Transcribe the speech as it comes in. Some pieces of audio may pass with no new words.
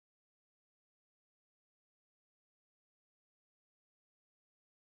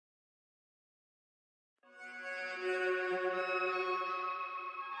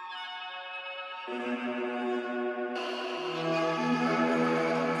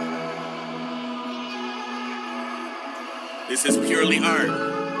This is purely art.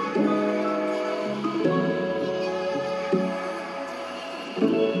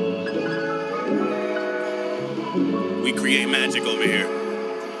 We create magic over here.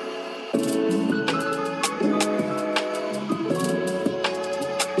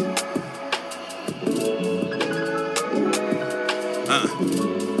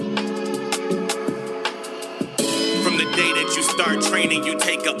 From the day that you start training, you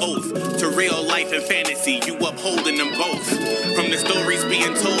take an oath. To real life and fantasy, you upholding them both. From the stories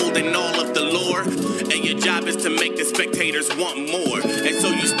being told and all of the lore. And your job is to make the spectators want more. And so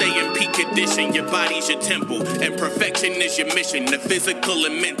you stay in peak condition, your body's your temple. And perfection is your mission, the physical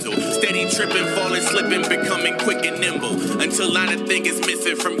and mental. Steady tripping, falling, slipping, becoming quick and nimble. Until not a thing is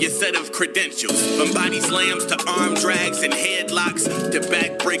missing from your set of credentials. From body slams to arm drags and headlocks. To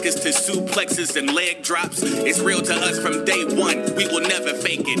back breakers to suplexes and leg drops. It's real to us from day one, we will never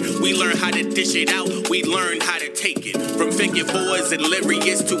fake it. We learn how to dish it out, we learn how to take it. From figure fours and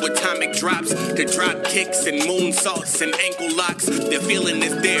lariats to atomic drops. To drop kicks and moonsaults and ankle locks. The feeling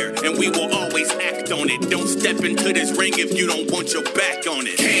is there and we will always act on it. Don't step into this ring if you don't want your back on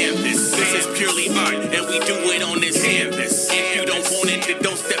it. Canvas, this is purely art and we do it on this canvas. If you don't want it, then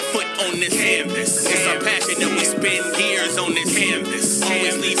don't step foot on this canvas. It's our passion and we spend years on this canvas.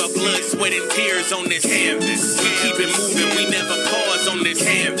 Always leave our blood, sweat and tears on this canvas. We keep it moving, we never pause on this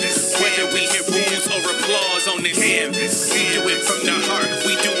canvas. Whether we hear rules or applause on this canvas. We do it from the heart,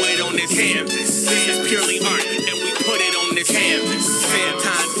 we do it on this canvas. This is purely art and we put it on this canvas.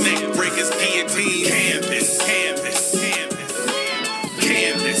 Sometimes neck breakers, guillotine. Canvas, canvas, canvas,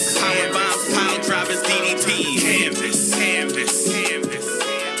 canvas. Power bombs, pile drivers, DDT. Canvas, canvas, canvas,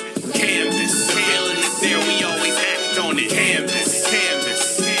 canvas. The feeling is there, we always act on it. Canvas,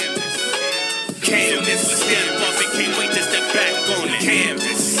 canvas, canvas, canvas. We step off and can't wait to step back on it.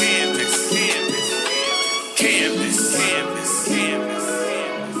 Canvas, canvas, canvas, canvas, canvas, canvas.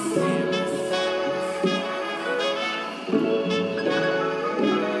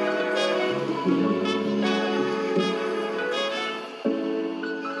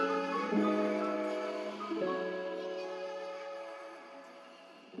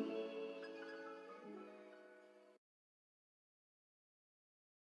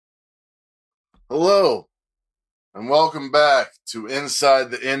 Hello, and welcome back to Inside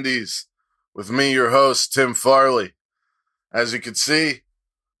the Indies with me, your host, Tim Farley. As you can see,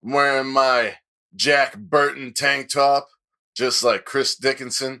 I'm wearing my Jack Burton tank top, just like Chris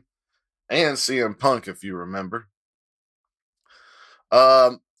Dickinson and CM Punk, if you remember.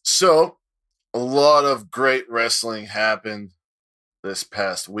 So, a lot of great wrestling happened this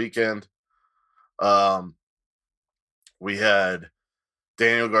past weekend. We had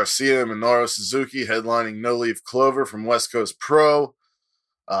Daniel Garcia and Minoru Suzuki headlining No Leaf Clover from West Coast Pro.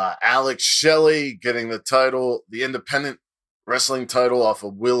 Alex Shelley getting the title, the independent wrestling title off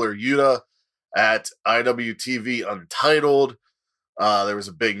of Wheeler Yuta at IWTV Untitled. There was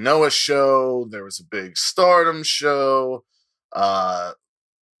a big Noah show. There was a big Stardom show.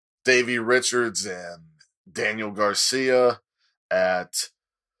 Davey Richards and Daniel Garcia at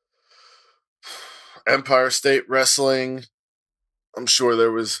Empire State Wrestling. I'm sure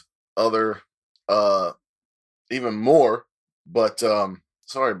there was other, even more, but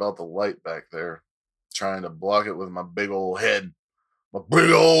sorry about the light back there. Trying to block it with my big old head. My big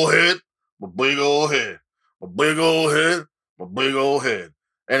old head. My big old head. My big old head. My big old head.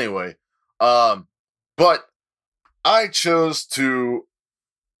 Anyway, but I chose to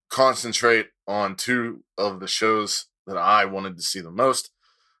concentrate on two of the shows that I wanted to see the most.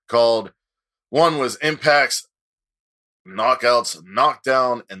 One was Impact's Knockouts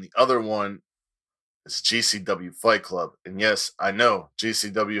Knockdown, and the other one is GCW Fight Club. And yes, I know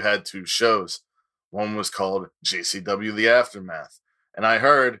GCW had two shows. One was called GCW The Aftermath. And I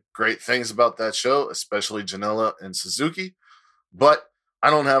heard great things about that show, especially Janela and Suzuki. But I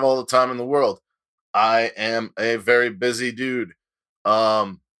don't have all the time in the world. I am a very busy dude.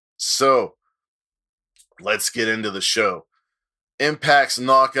 So let's get into the show. Impact's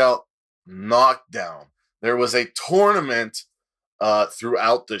Knockout Knockdown. There was a tournament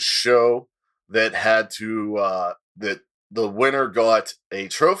throughout the show that had to that the winner got a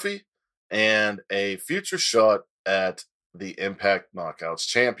trophy and a future shot at the Impact Knockouts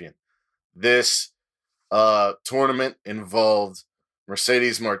champion. This tournament involved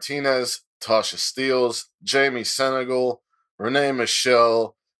Mercedes Martinez, Tasha Steelz, Jamie Senegal, Renee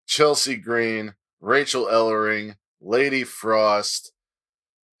Michelle, Chelsea Green, Rachel Ellering, Lady Frost.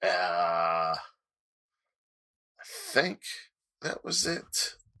 I think that was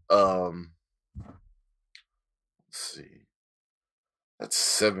it. That's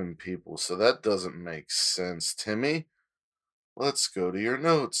 7 people, so that doesn't make sense, Timmy. Let's go to your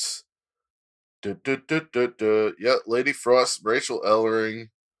notes. Yep, Lady Frost, Rachel Ellering,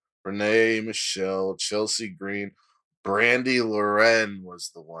 Renee, Michelle, Chelsea Green, Brandy Loren was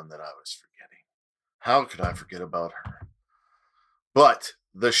the one that I was forgetting. How could I forget about her? But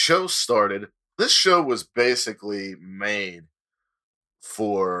the show started. This show was basically made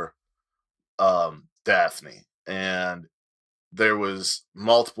for Daphne, and there was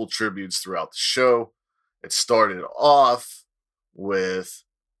multiple tributes throughout the show. It started off with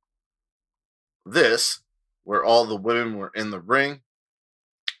this, where all the women were in the ring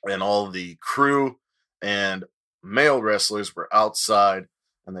and all the crew and male wrestlers were outside,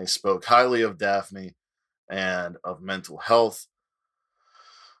 and they spoke highly of Daphne and of mental health.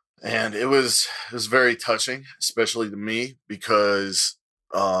 And it was very touching, especially to me, because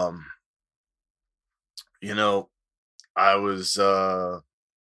you know, I was in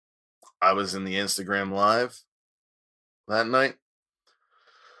the Instagram Live that night.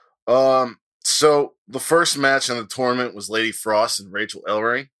 So the first match in the tournament was Lady Frost and Rachel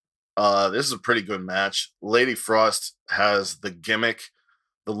Ellering. This is a pretty good match. Lady Frost has the gimmick,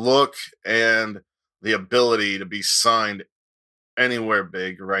 the look, and the ability to be signed anywhere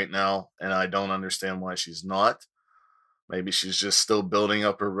big right now, and I don't understand why she's not. Maybe she's just still building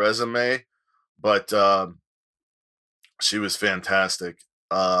up her resume, but she was fantastic.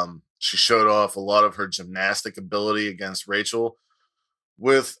 She showed off a lot of her gymnastic ability against Rachel,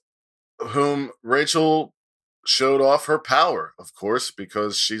 with whom Rachel showed off her power, of course,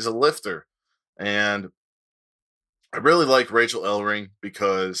 because she's a lifter. And I really like Rachel Ellering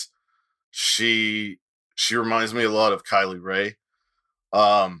because she reminds me a lot of Kylie Rae.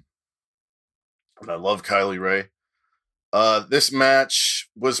 And I love Kylie Rae. This match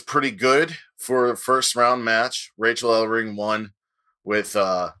was pretty good for a first round match. Rachel Ellering won with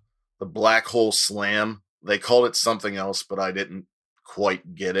the Black Hole Slam. They called it something else, but I didn't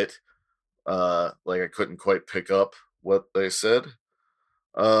quite get it. I couldn't quite pick up what they said.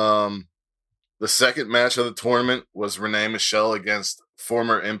 The second match of the tournament was Renee Michelle against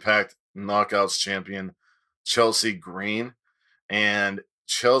former Impact Knockouts champion Chelsea Green. And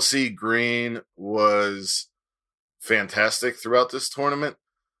Chelsea Green was fantastic throughout this tournament.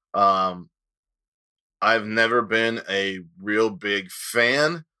 I've never been a real big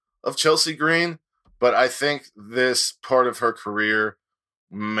fan of Chelsea Green, but I think this part of her career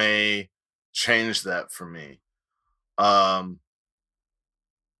may change that for me. Hold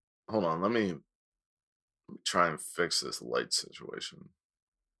on, let me try and fix this light situation.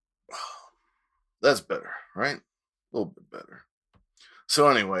 That's better, right? A little bit better. So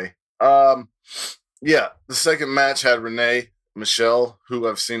anyway, yeah, the second match had Renee Michelle, who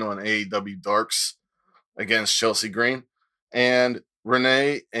I've seen on AEW Darks, against Chelsea Green. And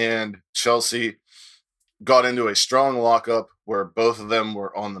Renee and Chelsea got into a strong lockup where both of them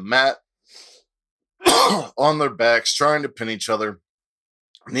were on the mat, on their backs, trying to pin each other.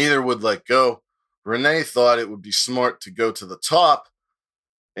 Neither would let go. Renee thought it would be smart to go to the top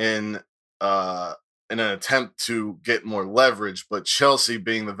in an attempt to get more leverage, but Chelsea,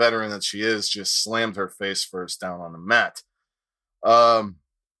 being the veteran that she is, just slammed her face first down on the mat.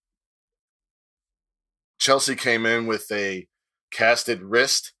 Chelsea came in with a casted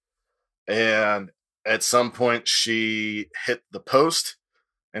wrist, and at some point she hit the post,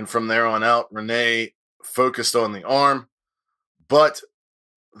 and from there on out, Renee focused on the arm, but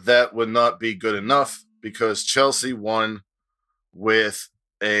that would not be good enough because Chelsea won with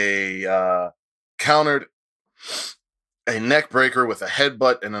a countered a neck breaker with a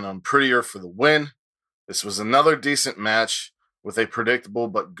headbutt and an unprettier for the win. This was another decent match with a predictable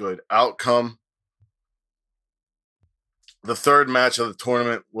but good outcome. The third match of the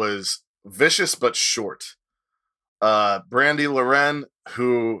tournament was vicious but short. Brandy Loren,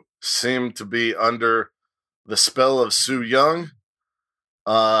 who seemed to be under the spell of Su Yung,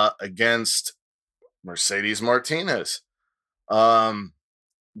 against Mercedes Martinez.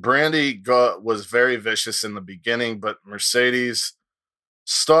 Brandy was very vicious in the beginning, but Mercedes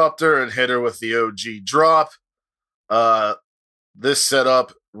stopped her and hit her with the OG drop. This set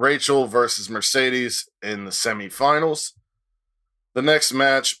up Rachel versus Mercedes in the semifinals. The next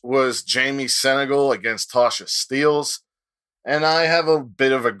match was Jamie Senegal against Tasha Steelz, and I have a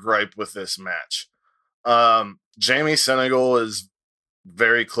bit of a gripe with this match. Jamie Senegal is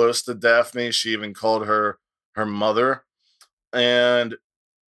very close to Daphne. She even called her mother. And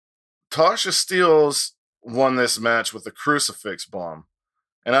Tasha Steelz won this match with a crucifix bomb.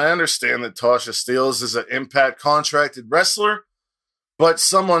 And I understand that Tasha Steelz is an Impact contracted wrestler, but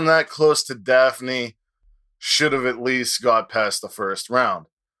someone that close to Daphne should have at least got past the first round.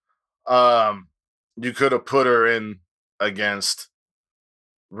 You could have put her in against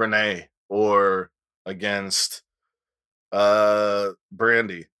Renee or against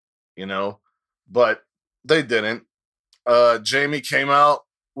Brandy, but they didn't. Jamie came out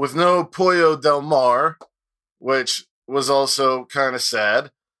with no Pollo Del Mar, which was also kind of sad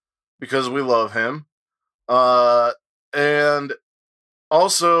because we love him. And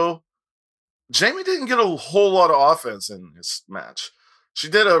also, Jamie didn't get a whole lot of offense in this match. She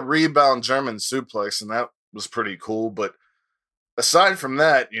did a rebound German suplex, and that was pretty cool. But aside from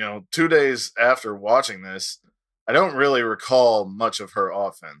that, 2 days after watching this, I don't really recall much of her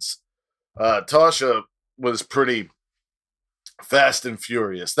offense. Tasha was pretty fast and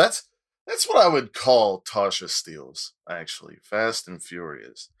furious. That's what I would call Tasha Steelz, actually. Fast and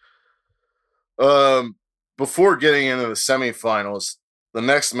furious. Before getting into the semifinals, the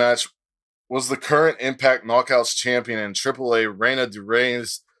next match was the current Impact Knockouts champion and AAA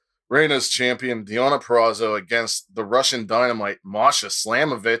Reina's champion, Deonna Purrazzo, against the Russian Dynamite, Masha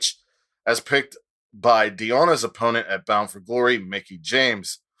Slamovich, as picked by Deonna's opponent at Bound for Glory, Mickie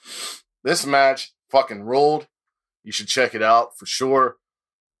James. This match fucking rolled. You should check it out for sure.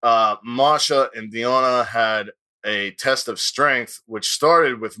 Masha and Deonna had a test of strength, which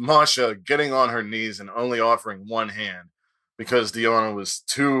started with Masha getting on her knees and only offering one hand because Deonna was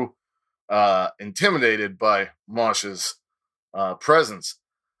too intimidated by Masha's presence.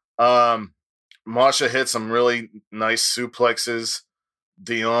 Masha hit some really nice suplexes.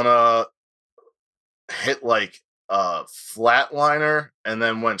 Deonna hit like a flatliner and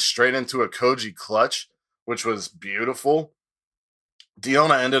then went straight into a Koji clutch, which was beautiful.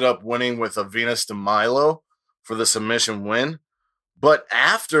 Deonna ended up winning with a Venus de Milo for the submission win. But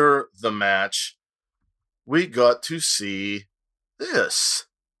after the match, we got to see this.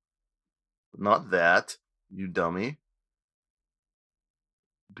 Not that, you dummy.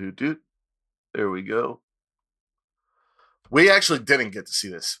 Doot. There we go. We actually didn't get to see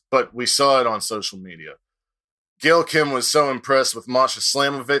this, but we saw it on social media. Gail Kim was so impressed with Masha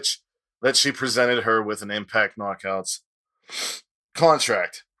Slamovich that she presented her with an Impact Knockouts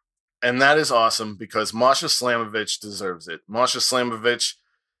contract. And that is awesome because Masha Slamovich deserves it. Masha Slamovich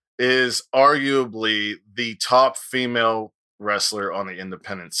is arguably the top female wrestler on the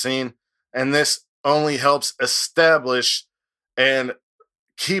independent scene. And this only helps establish and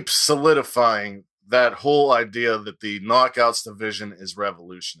keep solidifying that whole idea that the Knockouts division is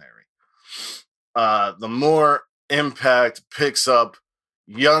revolutionary. The more Impact picks up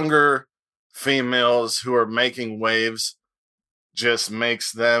younger females who are making waves, just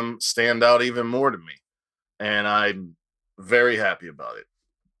makes them stand out even more to me. And I'm very happy about it.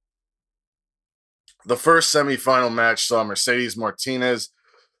 The first semifinal match saw Mercedes Martinez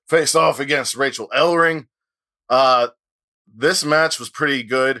face off against Rachel Ellering. This match was pretty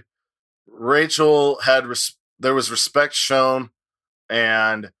good. Rachel there was respect shown,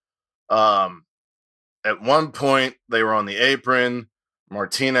 and at one point they were on the apron.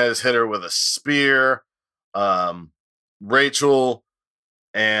 Martinez hit her with a spear. Rachel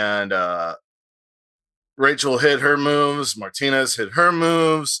hit her moves. Martinez hit her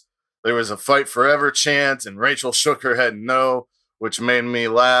moves. There was a fight forever chant, and Rachel shook her head no, which made me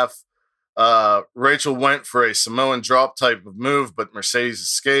laugh. Rachel went for a Samoan drop type of move, but Mercedes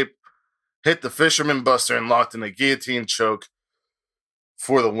escaped, hit the Fisherman Buster, and locked in a guillotine choke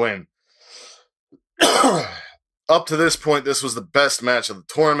for the win. Up to this point, this was the best match of the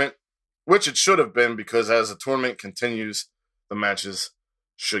tournament, which it should have been because as the tournament continues, the matches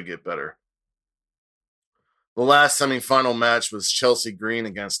should get better. The last semifinal match was Chelsea Green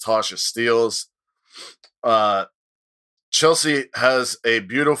against Tasha Steelz. Chelsea has a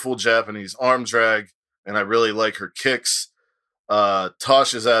beautiful Japanese arm drag, and I really like her kicks.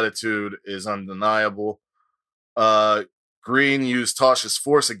 Tasha's attitude is undeniable. Green used Tasha's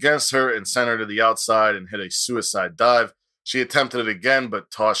force against her and sent her to the outside and hit a suicide dive. She attempted it again,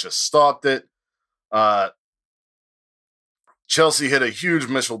 but Tasha stopped it. Chelsea hit a huge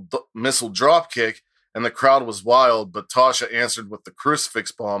missile drop kick, and the crowd was wild, but Tasha answered with the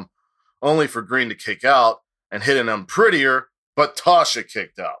crucifix bomb, only for Green to kick out and hit an unprettier, but Tasha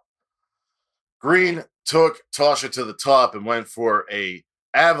kicked out. Green took Tasha to the top and went for a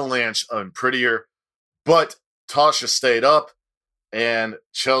avalanche unprettier, but Tasha stayed up, and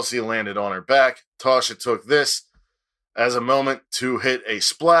Chelsea landed on her back. Tasha took this as a moment to hit a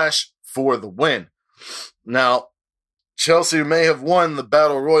splash for the win. Now, Chelsea may have won the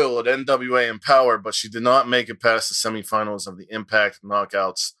Battle Royal at NWA Empower, but she did not make it past the semifinals of the Impact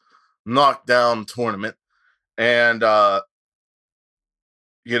Knockouts Knockdown Tournament. And,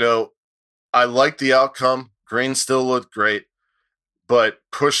 I like the outcome. Green still looked great, but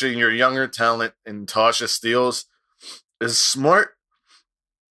pushing your younger talent in Tasha Steelz is smart,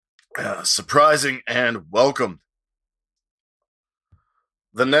 surprising, and welcomed.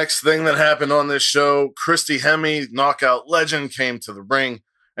 The next thing that happened on this show, Christy Hemme, knockout legend, came to the ring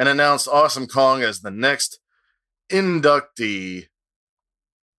and announced Awesome Kong as the next inductee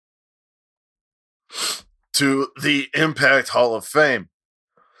to the Impact Hall of Fame.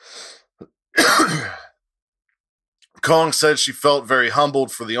 Kong said she felt very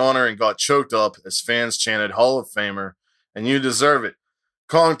humbled for the honor and got choked up as fans chanted Hall of Famer, and you deserve it.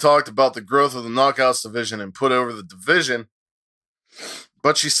 Kong talked about the growth of the Knockouts division and put over the division,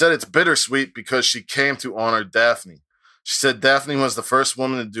 but she said it's bittersweet because she came to honor Daphne. She said Daphne was the first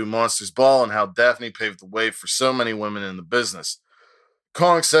woman to do Monsters Ball and how Daphne paved the way for so many women in the business.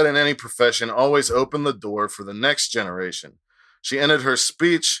 Kong said in any profession, always open the door for the next generation. She ended her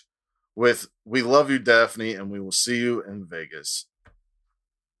speech with, "We love you, Daphne, and we will see you in Vegas."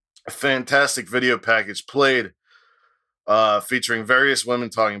 A fantastic video package played featuring various women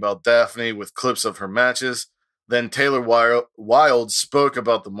talking about Daphne with clips of her matches. Then Taylor Wilde spoke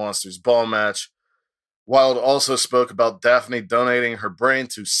about the Monsters Ball match. Wilde also spoke about Daphne donating her brain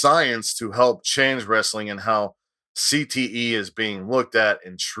to science to help change wrestling and how CTE is being looked at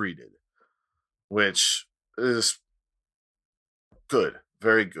and treated, which is good,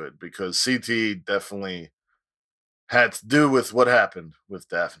 very good, because CTE definitely had to do with what happened with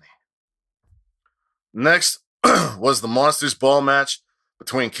Daphne. Next was the Monsters Ball match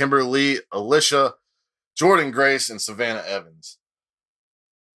between Kimber Lee, Alicia, Jordynne Grace, and Savannah Evans.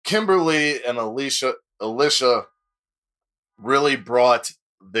 Kimber Lee and Alicia really brought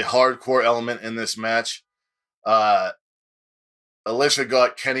the hardcore element in this match. Alicia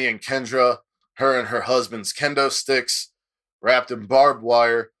got Kenny and Kendra, her and her husband's kendo sticks, wrapped in barbed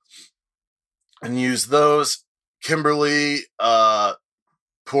wire, and used those. Kimber Lee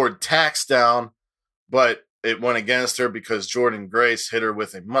poured tacks down, but it went against her because Jordynne Grace hit her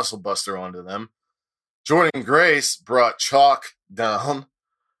with a muscle buster onto them. Jordynne Grace brought chalk down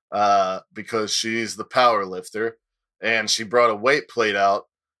because she's the power lifter, and she brought a weight plate out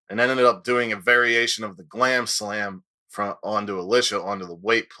and ended up doing a variation of the glam slam onto Alicia onto the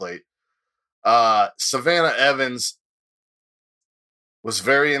weight plate. Savannah Evans was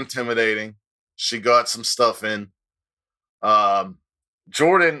very intimidating. She got some stuff in.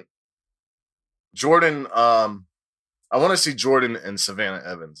 Jordynne, I want to see Jordynne and Savannah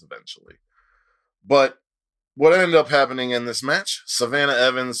Evans eventually. But what ended up happening in this match, Savannah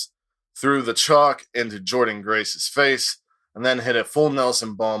Evans threw the chalk into Jordynne Grace's face and then hit a full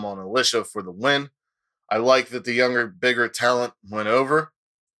Nelson bomb on Alicia for the win. I like that the younger, bigger talent went over.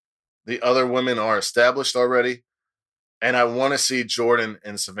 The other women are established already. And I want to see Jordynne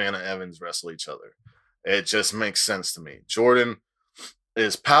and Savannah Evans wrestle each other. It just makes sense to me. Jordynne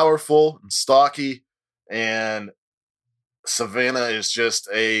is powerful and stocky, and Savannah is just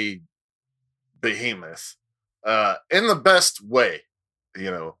a behemoth. In the best way, you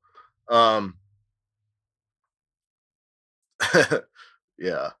know.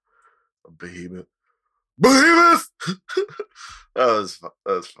 Yeah, a behemoth. Behemoth! that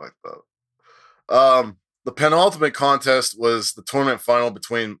was fucked up. The penultimate contest was the tournament final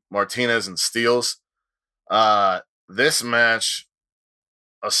between Martinez and Steelz. This match,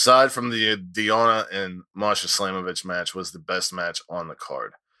 aside from the Deonna and Masha Slamovich match, was the best match on the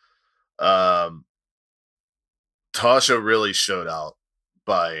card. Tasha really showed out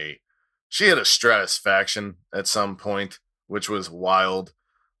she had a Stratusfaction at some point, which was wild.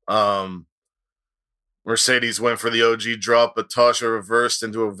 Mercedes went for the OG drop, but Tasha reversed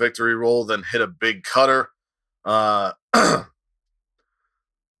into a victory roll, then hit a big cutter. Tasha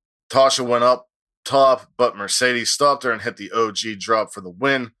went up top, but Mercedes stopped her and hit the OG drop for the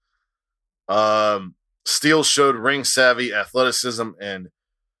win. Steele showed ring savvy, athleticism, and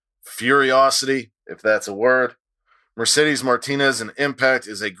furiosity, if that's a word. Mercedes Martinez and Impact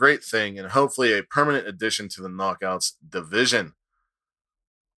is a great thing and hopefully a permanent addition to the Knockouts division.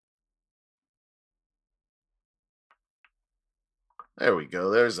 There we go.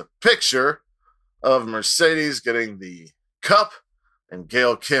 There's a picture of Mercedes getting the cup and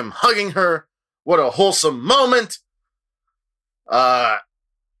Gail Kim hugging her. What a wholesome moment. I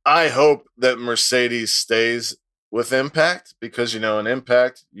hope that Mercedes stays with Impact because, in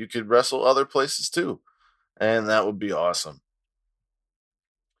Impact, you could wrestle other places too. And that would be awesome.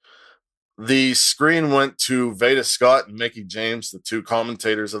 The screen went to Veda Scott and Mickie James, the two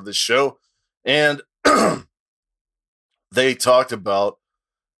commentators of the show. And they talked about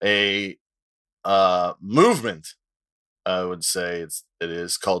a movement I would say it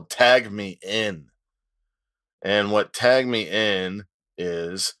is called Tag Me In. And what Tag Me In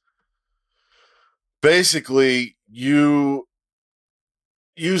is basically you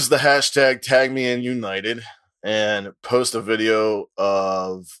use the hashtag Tag Me In United and post a video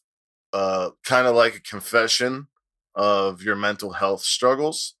of kind of like a confession of your mental health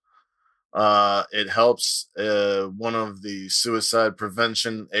struggles. It helps one of the suicide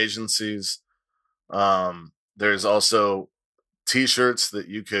prevention agencies. There's also t-shirts that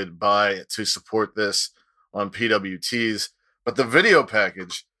you could buy to support this on PWTs. But the video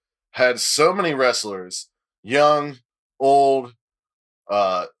package had so many wrestlers, young, old,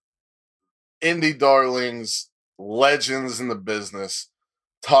 indie darlings, legends in the business,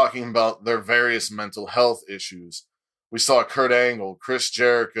 talking about their various mental health issues. We saw Kurt Angle, Chris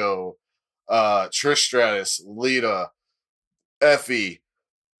Jericho, Trish Stratus, Lita, Effie,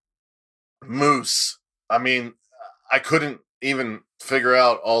 Moose. I mean, I couldn't even figure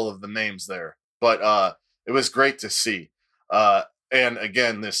out all of the names there, but it was great to see. And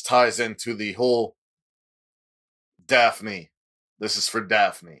again, this ties into the whole Daphne. This is for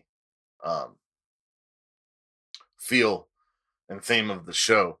Daphne. Feel and theme of the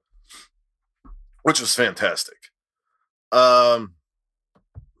show, which was fantastic. The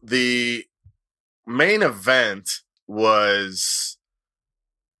main event was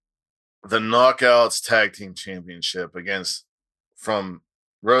the Knockouts Tag Team Championship from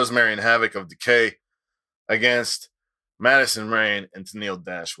Rosemary and Havoc of Decay against Madison Rayne and Tennille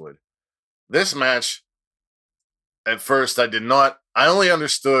Dashwood. This match, at first, I only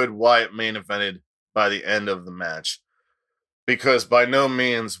understood why it main evented by the end of the match, because by no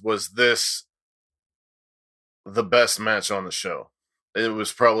means was this the best match on the show. It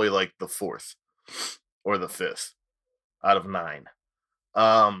was probably like the 4th or the 5th out of 9.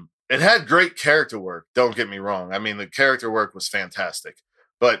 It had great character work, don't get me wrong. I mean, the character work was fantastic.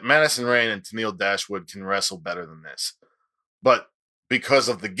 But Madison Rayne and Tennille Dashwood can wrestle better than this. But because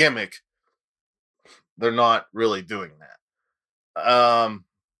of the gimmick, they're not really doing that.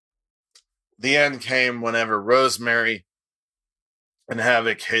 The end came whenever Rosemary and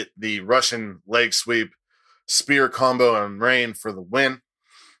Havoc hit the Russian leg sweep, spear combo, and Rayne for the win.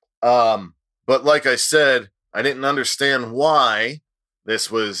 But like I said, I didn't understand why this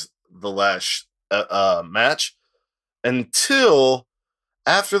was the last match until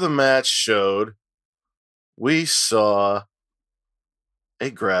after the match showed, we saw a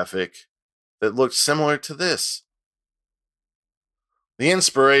graphic that looked similar to this. The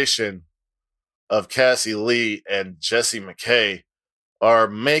inspiration of Cassie Lee and Jessie McKay are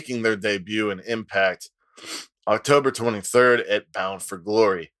making their debut in Impact October 23rd at Bound for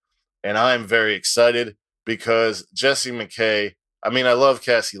Glory. And I'm very excited because Jessie McKay, I mean, I love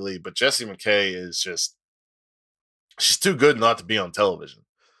Cassie Lee, but Jessie McKay is she's too good not to be on television.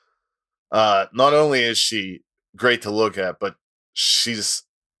 Not only is she great to look at, but she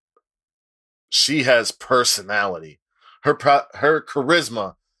has personality. Her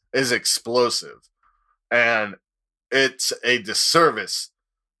charisma is explosive, and it's a disservice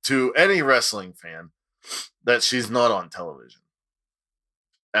to any wrestling fan that she's not on television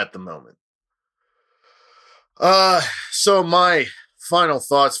at the moment. So my final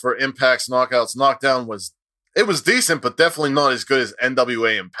thoughts for Impact's Knockouts Knockdown was decent, but definitely not as good as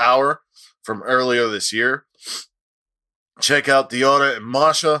NWA Empower from earlier this year. Check out Deonna and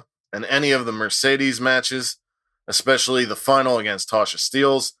Masha and any of the Mercedes matches, especially the final against Tasha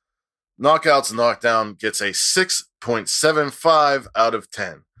Steelz. Knockouts Knockdown gets a 6.75 out of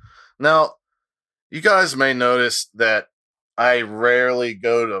 10. Now, you guys may notice that I rarely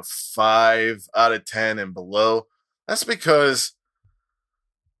go to 5 out of 10 and below. That's because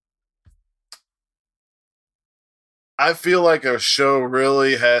I feel like a show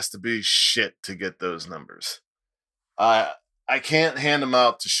really has to be shit to get those numbers. I can't hand them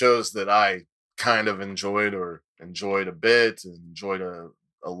out to shows that I kind of enjoyed or enjoyed a bit, enjoyed a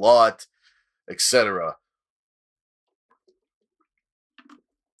lot, etc.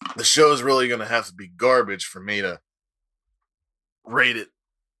 The show is really going to have to be garbage for me to rate it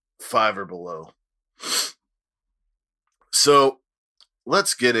 5 or below. So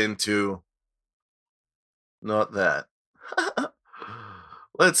let's get into not that.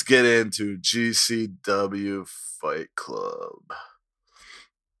 Let's get into GCW Fight Club.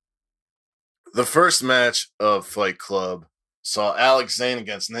 The first match of Fight Club saw Alex Zane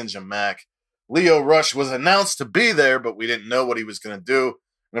against Ninja Mac. Lio Rush was announced to be there, but we didn't know what he was going to do.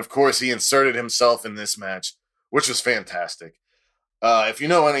 And of course, he inserted himself in this match, which was fantastic. If you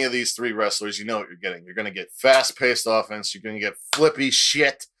know any of these 3 wrestlers, you know what you're getting. You're going to get fast-paced offense. You're going to get flippy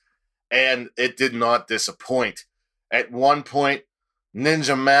shit. And it did not disappoint. At one point,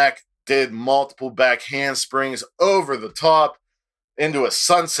 Ninja Mac did multiple back handsprings over the top into a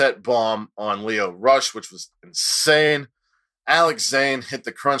sunset bomb on Lio Rush, which was insane. Alex Zane hit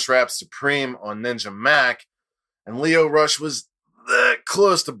the Crunchwrap Supreme on Ninja Mac, and Lio Rush was that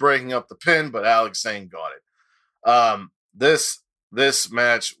close to breaking up the pin, but Alex Zane got it. This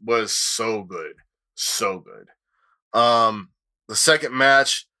match was so good. So good. The second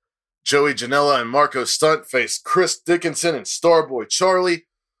match, Joey Janela and Marco Stunt faced Chris Dickinson and Starboy Charlie.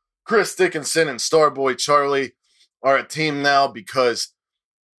 Chris Dickinson and Starboy Charlie are a team now because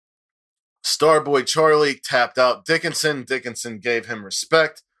Starboy Charlie tapped out Dickinson. Dickinson gave him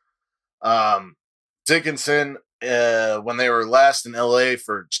respect. Dickinson, when they were last in LA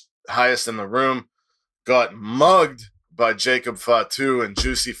for Highest in the Room, got mugged by Jacob Fatu and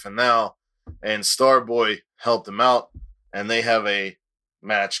Juicy Finale, and Starboy helped him out, and they have a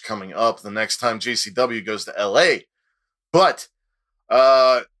match coming up the next time GCW goes to LA. But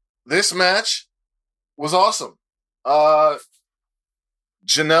this match was awesome.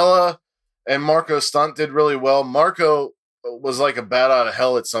 Janela and Marco Stunt did really well. Marco was like a bat out of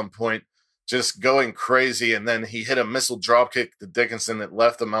hell at some point, just going crazy, and then he hit a missile dropkick to Dickinson that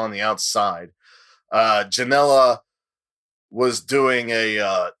left him on the outside. Janela was doing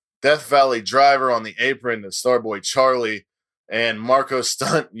a Death Valley driver on the apron to Starboy Charlie, and Marco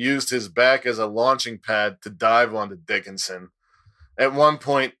Stunt used his back as a launching pad to dive onto Dickinson. At one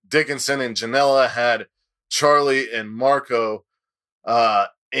point, Dickinson and Janela had Charlie and Marco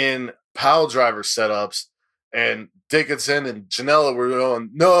in pile driver setups, and Dickinson and Janela were going,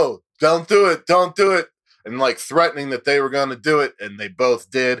 "No, don't do it, don't do it," and like threatening that they were going to do it, and they both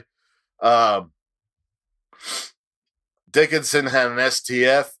did. Dickinson had an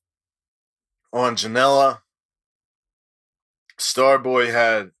STF on Janela. Starboy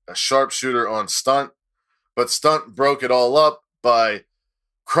had a sharpshooter on Stunt, but Stunt broke it all up by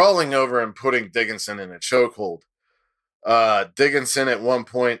crawling over and putting Dickinson in a chokehold. Dickinson at one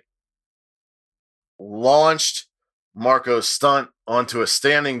point launched Marco Stunt onto a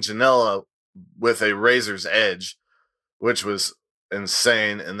standing Janela with a razor's edge, which was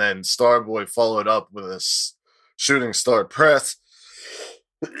insane. And then Starboy followed up with a shooting star press.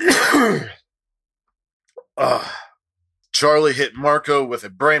 Charlie hit Marco with a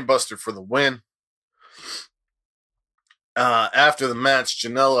brainbuster for the win. After the match,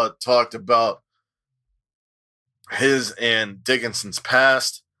 Janela talked about his and Dickinson's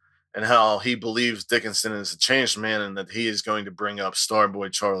past and how he believes Dickinson is a changed man and that he is going to bring up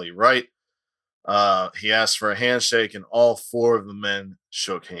Starboy Charlie right. He asked for a handshake, and all four of the men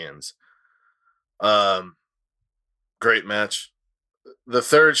shook hands. Great match. The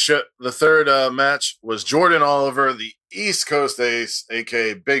third match was Jordan Oliver, the East Coast Ace,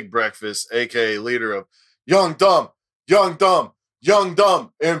 a.k.a. Big Breakfast, a.k.a. leader of Young Dumb,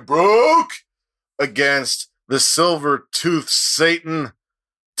 and Broke, against the Silver Tooth Satan,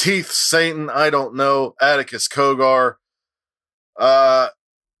 Teeth Satan, I don't know, Atticus Cogar. There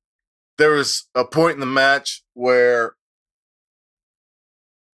was a point in the match where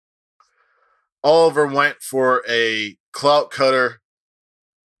Oliver went for a clout cutter.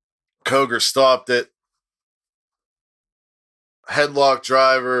 Cogar stopped it. Headlock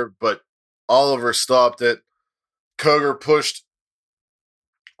driver, but Oliver stopped it. Cogar pushed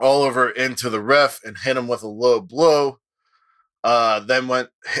Oliver into the ref and hit him with a low blow. Then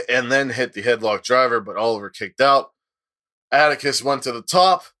hit the headlock driver, but Oliver kicked out. Atticus went to the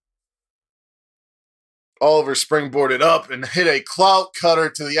top. Oliver springboarded up and hit a clout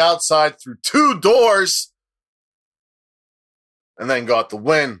cutter to the outside through two doors, and then got the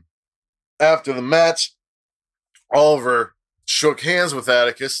win. After the match, Oliver shook hands with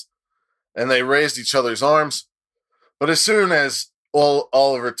Atticus, and they raised each other's arms. But as soon as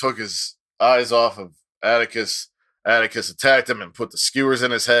Oliver took his eyes off of Atticus, Atticus attacked him and put the skewers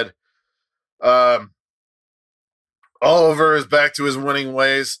in his head. Oliver is back to his winning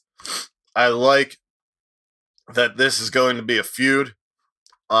ways. I like that this is going to be a feud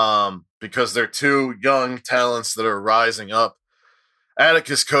because they're two young talents that are rising up.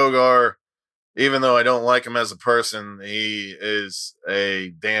 Atticus Cogar, even though I don't like him as a person, he is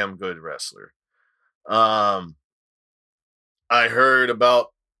a damn good wrestler. I heard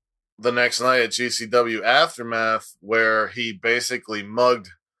about the next night at GCW Aftermath where he basically mugged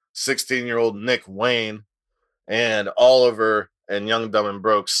 16-year-old Nick Wayne, and Oliver and Young, Dumb, and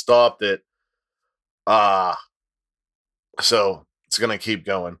Broke stopped it. So it's going to keep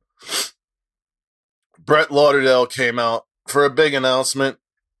going. Brett Lauderdale came out for a big announcement.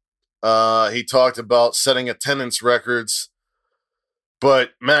 He talked about setting attendance records,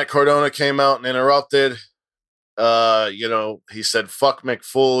 but Matt Cardona came out and interrupted. he said, fuck Mick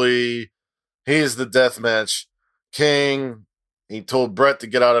Foley. He's the deathmatch king. He told Brett to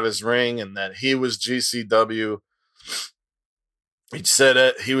get out of his ring and that he was GCW. He said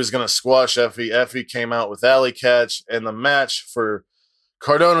it. He was going to squash Effie. Effie came out with Alley Catch, and the match for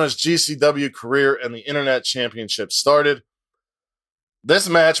Cardona's GCW career and the Internet Championship started. This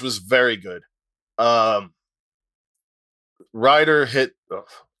match was very good. Cardona hit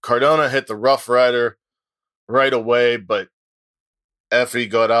the Rough Rider right away, but Effie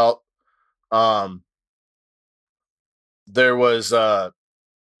got out. There was,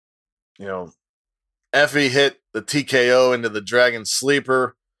 Effie hit the TKO into the Dragon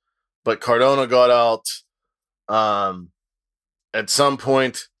Sleeper, but Cardona got out. At some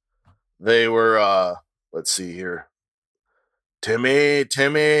point, they were, let's see here. Timmy,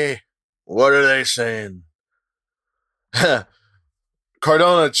 what are they saying?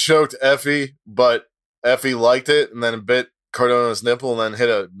 Cardona choked Effie, but Effie liked it and then bit Cardona's nipple and then hit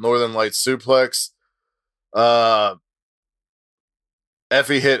a Northern Lights suplex.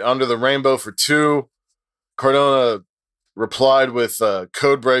 Effie hit Under the Rainbow for 2. Cardona replied with a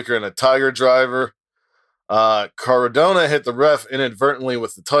Codebreaker and a Tiger Driver. Cardona hit the ref inadvertently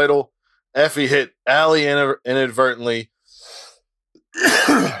with the title. Effie hit Alley inadvertently.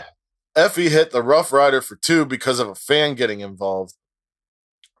 Effie hit the Rough Rider for 2 because of a fan getting involved.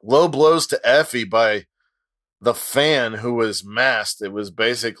 Low blows to Effie by the fan who was masked. It was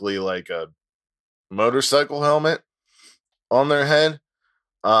basically like a motorcycle helmet on their head.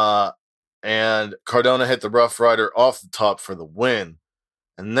 And Cardona hit the Rough Rider off the top for the win.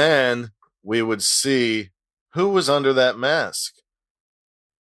 And then we would see who was under that mask.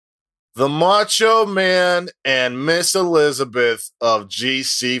 The Macho Man and Miss Elizabeth of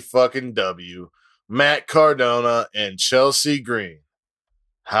GC fucking W, Matt Cardona and Chelsea Green.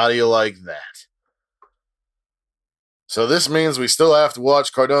 How do you like that? So this means we still have to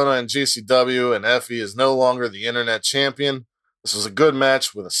watch Cardona and GCW, and Effie is no longer the Internet Champion. This was a good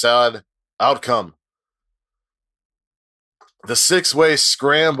match with a sad outcome. The 6-way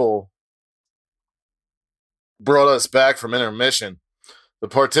scramble brought us back from intermission. The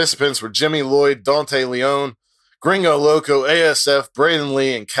participants were Jimmy Lloyd, Dante Leone, Gringo Loco, ASF, Braden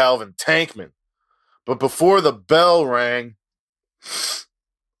Lee, and Calvin Tankman. But before the bell rang,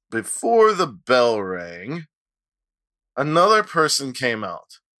 another person came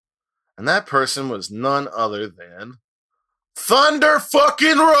out. And that person was none other than Thunder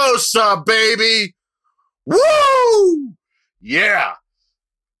fucking Rosa, baby! Woo! Yeah!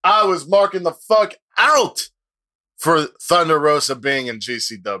 I was marking the fuck out for Thunder Rosa being in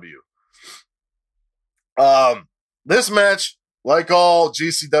GCW. This match, like all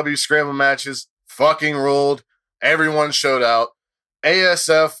GCW scramble matches, fucking ruled. Everyone showed out.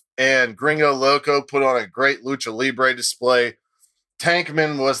 ASF and Gringo Loco put on a great Lucha Libre display.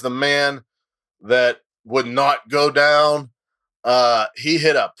 Tankman was the man that would not go down. He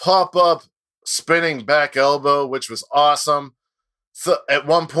hit a pop-up spinning back elbow, which was awesome. At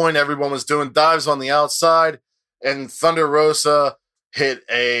one point, everyone was doing dives on the outside, and Thunder Rosa hit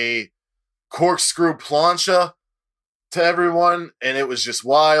a corkscrew plancha to everyone, and it was just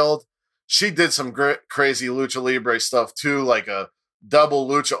wild. She did some crazy Lucha Libre stuff, too, like a double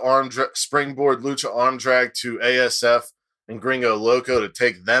lucha springboard lucha arm drag to ASF and Gringo Loco to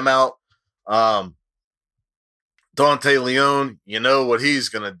take them out. Dante Leone, you know what he's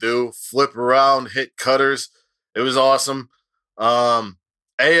going to do. Flip around, hit cutters. It was awesome.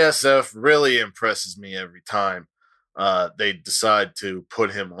 ASF really impresses me every time they decide to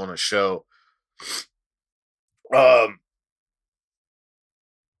put him on a show. Lloyd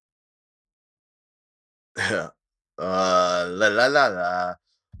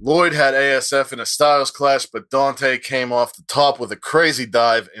had ASF in a Styles Clash, but Dante came off the top with a crazy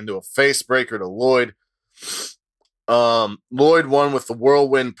dive into a face breaker to Lloyd. Lloyd won with the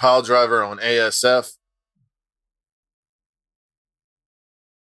whirlwind pile driver on ASF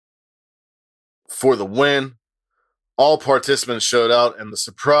for the win. All participants showed out, and the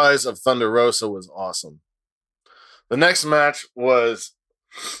surprise of Thunder Rosa was awesome. The next match was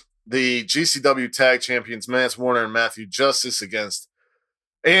the GCW Tag Champions Mance Warner and Matthew Justice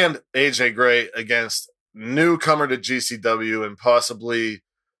and AJ Gray against newcomer to GCW and possibly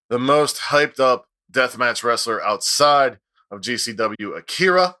the most hyped up deathmatch wrestler outside of GCW,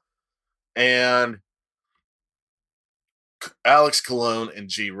 Akira, and Alex Colon and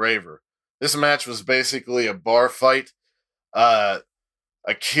G Raver. This match was basically a bar fight.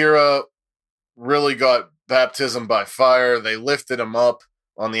 Akira really got baptism by fire. They lifted him up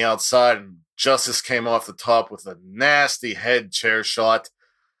on the outside, and Justice came off the top with a nasty head chair shot.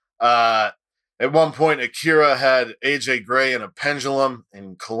 At one point, Akira had AJ Gray in a pendulum,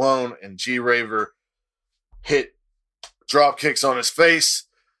 and Colon and G-Raver hit drop kicks on his face.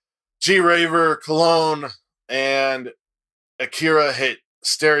 G-Raver, Colon, and Akira hit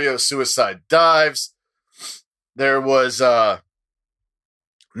stereo suicide dives. There was,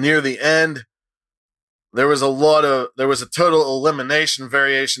 near the end, there was a total elimination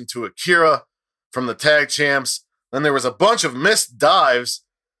variation to Akira from the tag champs. Then there was a bunch of missed dives.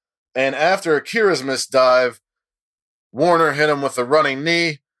 And after Akira's missed dive, Warner hit him with a running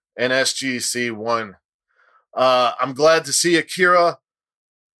knee, and SGC won. I'm glad to see Akira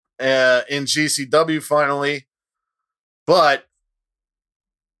in GCW finally. But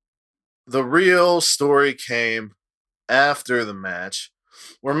the real story came after the match,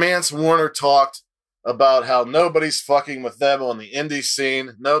 where Mance Warner talked about how nobody's fucking with them on the indie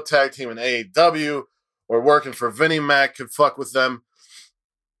scene. No tag team in AEW or working for Vinnie Mac could fuck with them.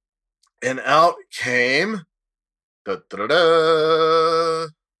 And out came the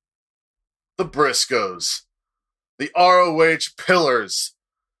Briscoes, the ROH Pillars,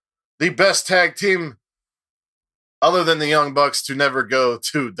 the best tag team other than the Young Bucks to never go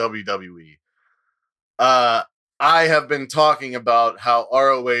to WWE. I have been talking about how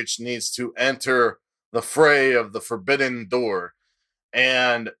ROH needs to enter the fray of the Forbidden Door.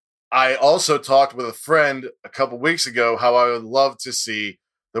 And I also talked with a friend a couple weeks ago how I would love to see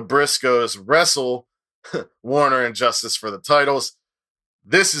the Briscoes wrestle Warner and Justice for the titles.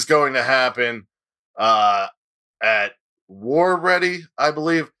 This is going to happen at War Ready, I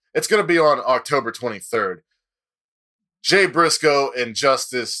believe. It's going to be on October 23rd. Jay Briscoe and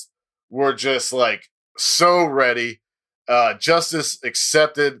Justice were just like so ready. Justice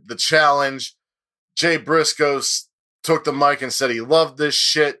accepted the challenge. Jay Briscoe took the mic and said he loved this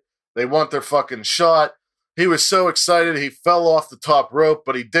shit. They want their fucking shot. He was so excited he fell off the top rope,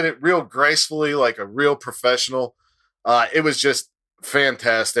 but he did it real gracefully like a real professional. It was just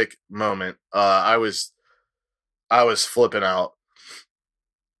fantastic moment. I was flipping out.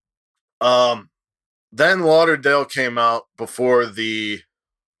 Then Lauderdale came out before the...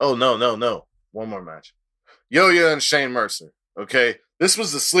 Oh, no. One more match. Yo-Yo and Shane Mercer. Okay? This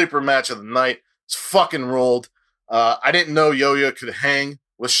was the sleeper match of the night. It's fucking rolled. I didn't know Yo-Yo could hang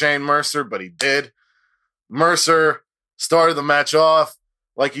with Shane Mercer, but he did. Mercer started the match off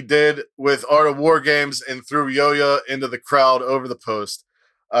like he did with Art of War Games and threw Yo-Yo into the crowd over the post.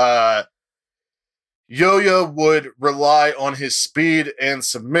 Yo-Yo would rely on his speed and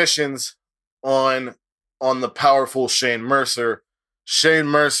submissions on the powerful Shane Mercer. Shane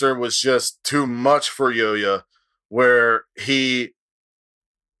Mercer was just too much for Yo-Yo, where he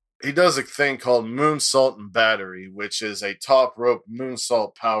does a thing called moonsault and battery, which is a top rope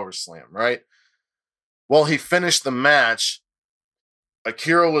moonsault power slam, right? Well, he finished the match.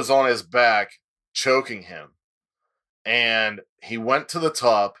 Akira was on his back, choking him. And he went to the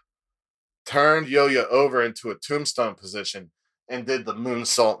top, turned Yo-Yo over into a tombstone position, and did the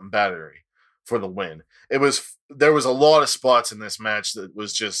moonsault and battery for the win. There was a lot of spots in this match that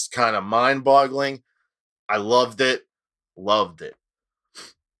was just kind of mind-boggling. I loved it.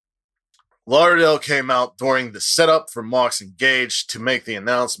 Lauderdale came out during the setup for Mox and Gage to make the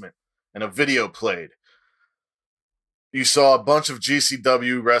announcement, and a video played. You saw a bunch of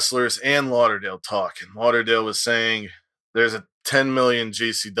GCW wrestlers and Lauderdale talk, and Lauderdale was saying, there's 10 million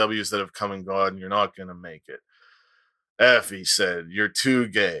GCWs that have come and gone, and you're not going to make it. Effie said, you're too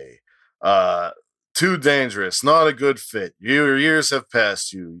gay, too dangerous, not a good fit. Your years have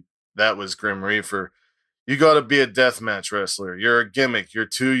passed you. That was Grim Reaper. You got to be a deathmatch wrestler. You're a gimmick. You're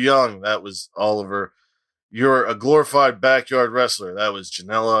too young. That was Oliver. You're a glorified backyard wrestler. That was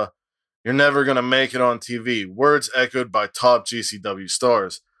Janela. You're never going to make it on TV. Words echoed by top GCW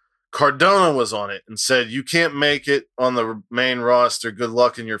stars. Cardona was on it and said, you can't make it on the main roster. Good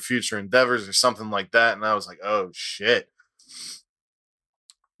luck in your future endeavors or something like that. And I was like, oh, shit.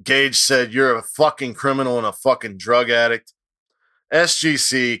 Gage said, you're a fucking criminal and a fucking drug addict.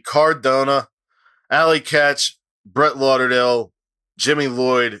 SGC, Cardona, Alley Catch, Brett Lauderdale, Jimmy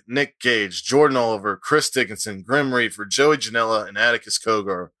Lloyd, Nick Gage, Jordan Oliver, Chris Dickinson, Grim Reaper, Joey Janela, and Atticus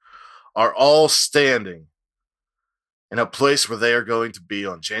Cogar are all standing in a place where they are going to be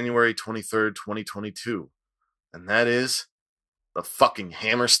on January 23rd, 2022. And that is the fucking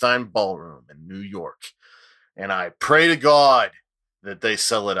Hammerstein Ballroom in New York. And I pray to God that they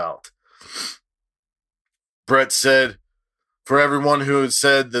sell it out. Brett said, for everyone who had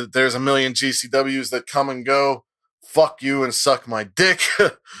said that there's a million GCWs that come and go, fuck you and suck my dick.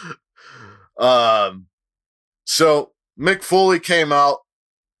 So Mick Foley came out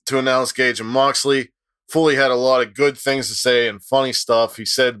to announce Gage and Moxley. Foley had a lot of good things to say and funny stuff. He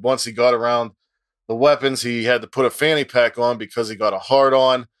said once he got around the weapons. He had to put a fanny pack on because he got a hard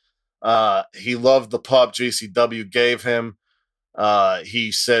on. He loved the pop GCW gave him.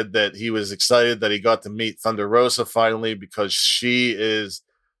 He said that he was excited that he got to meet Thunder Rosa finally because she is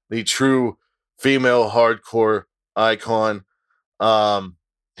the true female hardcore icon.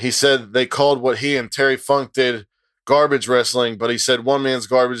 He said they called what he and Terry Funk did garbage wrestling, but he said one man's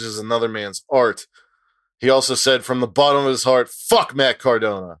garbage is another man's art. He also said from the bottom of his heart, fuck Matt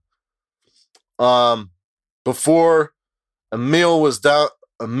Cardona. Before Emil was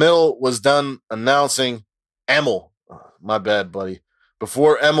done announcing Emil. My bad, buddy.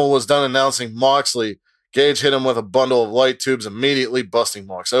 Before Emil was done announcing Moxley, Gage hit him with a bundle of light tubes, immediately busting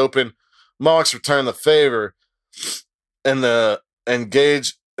Mox open. Mox returned the favor and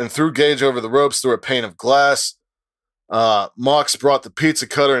threw Gage over the ropes through a pane of glass. Mox brought the pizza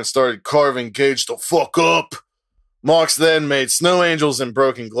cutter and started carving Gage the fuck up. Mox then made snow angels and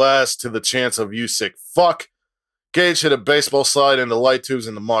broken glass to the chants of "you sick fuck." Gage hit a baseball slide into light tubes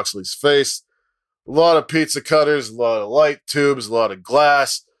into Moxley's face. A lot of pizza cutters, a lot of light tubes, a lot of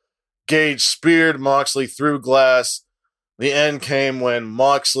glass. Gage speared Moxley through glass. The end came when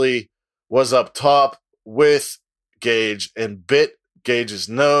Moxley was up top with Gage and bit Gage's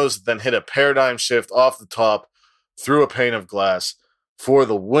nose, then hit a paradigm shift off the top through a pane of glass for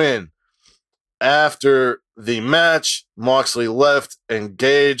the win. After the match, Moxley left and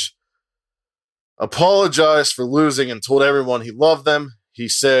Gage apologized for losing and told everyone he loved them. He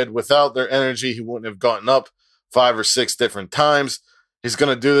said without their energy, he wouldn't have gotten up 5 or 6 different times. He's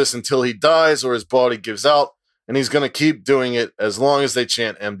going to do this until he dies or his body gives out, and he's going to keep doing it as long as they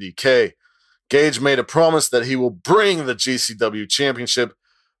chant MDK. Gage made a promise that he will bring the GCW championship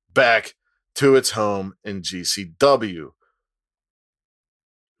back to its home in GCW.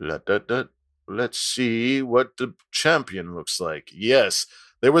 Let's see what the champion looks like. Yes,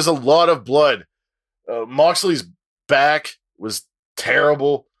 there was a lot of blood. Moxley's back was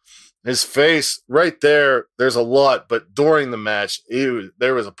terrible. His face, right there, there's a lot, but during the match,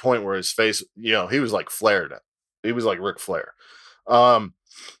 there was a point where his face, he was like flared up. He was like Ric Flair.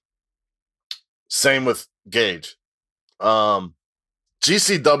 Same with Gage.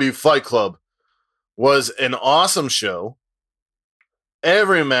 GCW Fight Club was an awesome show.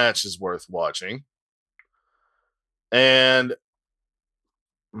 Every match is worth watching. And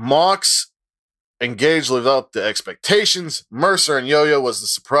Mox and Gage lived up to expectations. Mercer and Yo-Yo was the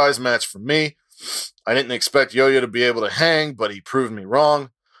surprise match for me. I didn't expect Yo-Yo to be able to hang, but he proved me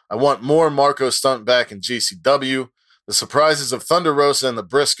wrong. I want more Marco Stunt back in GCW. The surprises of Thunder Rosa and the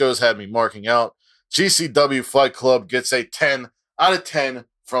Briscoes had me marking out. GCW Fight Club gets a 10 out of 10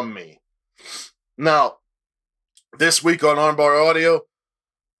 from me. Now, this week on Armbar Audio,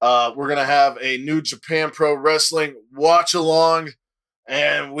 we're going to have a New Japan Pro Wrestling watch-along,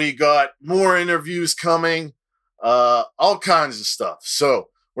 and we got more interviews coming, all kinds of stuff. So,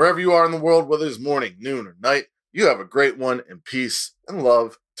 wherever you are in the world, whether it's morning, noon, or night, you have a great one, and peace and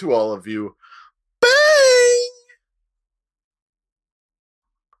love to all of you.